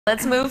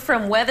Let's move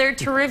from weather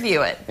to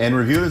review it. And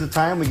review is the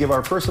time we give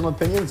our personal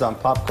opinions on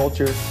pop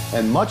culture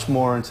and much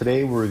more. And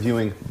today we're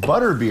reviewing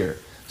butterbeer.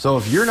 So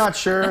if you're not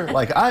sure,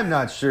 like I'm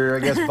not sure, I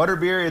guess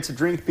butterbeer, it's a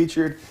drink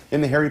featured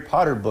in the Harry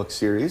Potter book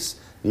series.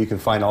 You can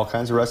find all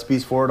kinds of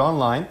recipes for it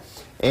online.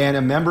 And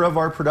a member of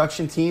our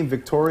production team,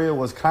 Victoria,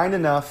 was kind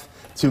enough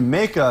to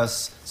make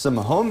us some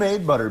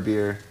homemade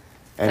butterbeer.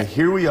 And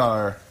here we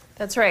are.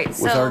 That's right.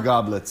 With our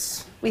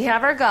goblets. We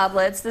have our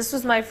goblets. This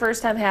was my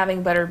first time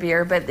having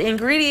butterbeer, but the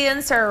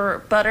ingredients are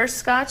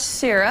butterscotch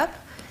syrup,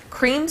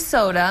 cream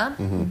soda,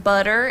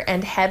 butter,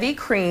 and heavy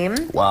cream.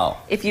 Wow.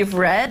 If you've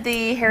read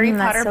the Harry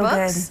Potter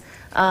books,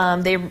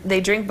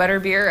 they drink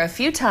butterbeer a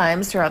few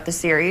times throughout the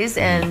series,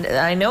 and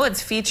I know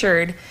it's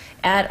featured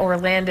at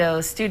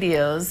Orlando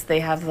Studios.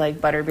 They have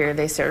like butterbeer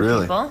they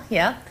serve people.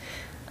 Yeah.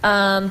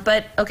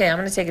 But okay, I'm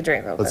going to take a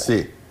drink real quick. Let's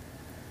see.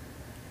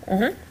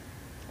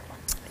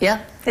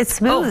 Yeah. It's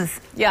smooth.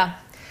 Oh, yeah.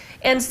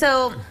 And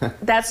so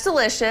that's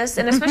delicious,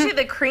 and especially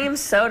the cream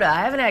soda.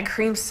 I haven't had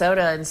cream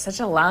soda in such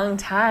a long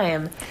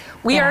time.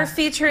 We are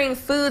featuring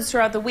foods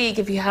throughout the week,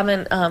 if you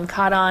haven't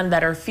caught on,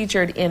 that are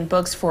featured in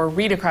books for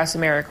Read Across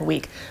America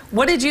Week.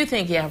 What did you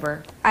think,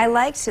 Amber? I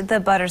liked the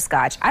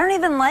butterscotch. I don't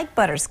even like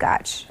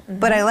butterscotch,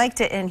 but I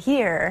liked it in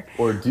here.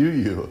 Or do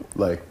you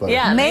like butterscotch?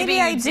 Yeah, maybe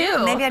I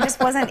do. Maybe I just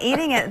wasn't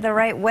eating it the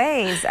right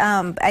ways.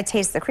 I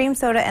taste the cream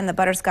soda and the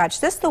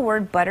butterscotch. Just the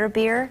word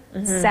butterbeer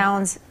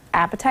sounds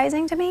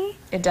appetizing to me.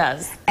 It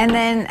does. And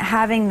then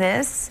having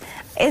this,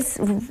 it's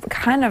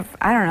kind of,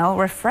 I don't know,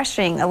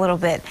 refreshing a little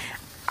bit.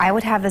 I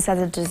would have this as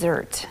a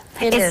dessert.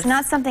 It's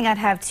not something I'd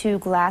have 2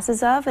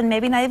 glasses of, and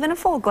maybe not even a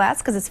full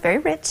glass because it's very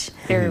rich.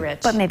 Very rich.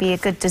 But maybe a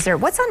good dessert.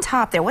 What's on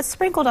top there? What's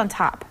sprinkled on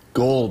top?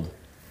 Gold.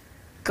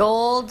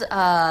 Gold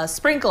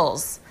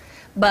sprinkles.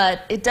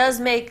 But it does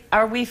make,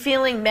 are we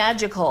feeling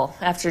magical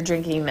after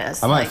drinking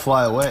this? I might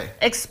fly away.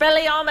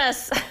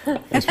 Expelliarmus.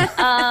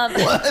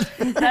 What?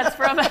 That's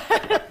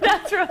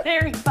from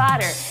Harry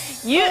Potter.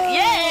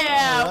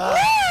 Yeah!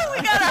 Woo!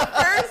 We got our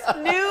first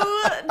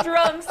new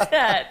drum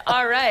set.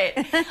 All right.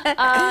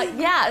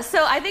 Yeah,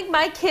 so I think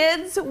my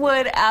kids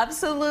would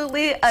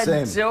absolutely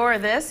adore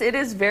this. It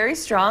is very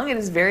strong. It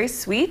is very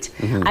sweet.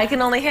 I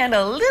can only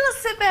handle a little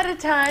sip at a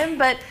time,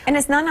 but... And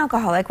it's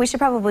non-alcoholic. We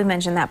should probably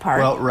mention that part.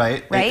 Well,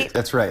 right. Right?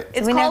 That's right.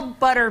 It's called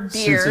butterbeer.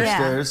 Suits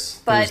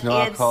upstairs. There's no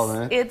alcohol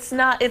in it. It's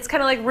not. It's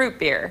kind of like root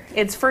beer.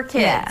 It's for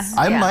kids.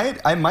 Yeah.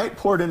 I might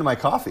pour it into my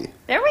coffee.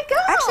 There we go.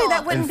 Actually,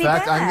 that wouldn't be bad. In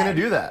fact, I'm going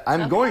to do that.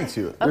 I'm going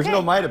to. There's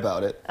no might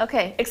about it.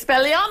 Okay.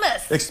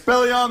 Expelliarmus.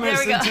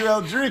 Expelliarmus into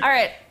el drink. All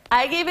right.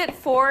 I gave it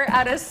 4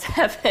 out of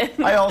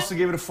 7. I also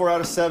gave it a 4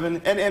 out of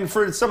 7. And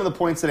for some of the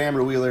points that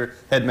Amber Wheeler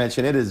had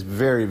mentioned, it is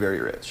very,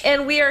 very rich.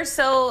 And we are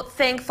so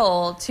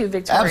thankful to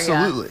Victoria.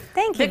 Absolutely.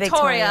 Thank you,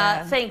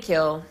 Victoria. Thank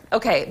you.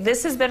 Okay,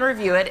 this has been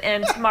Review It,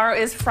 and tomorrow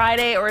is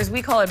Friday, or as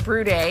we call it,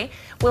 Brew Day.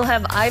 We'll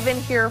have Ivan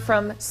here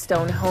from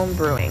Stone Home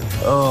Brewing.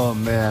 Oh,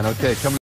 man. Okay, coming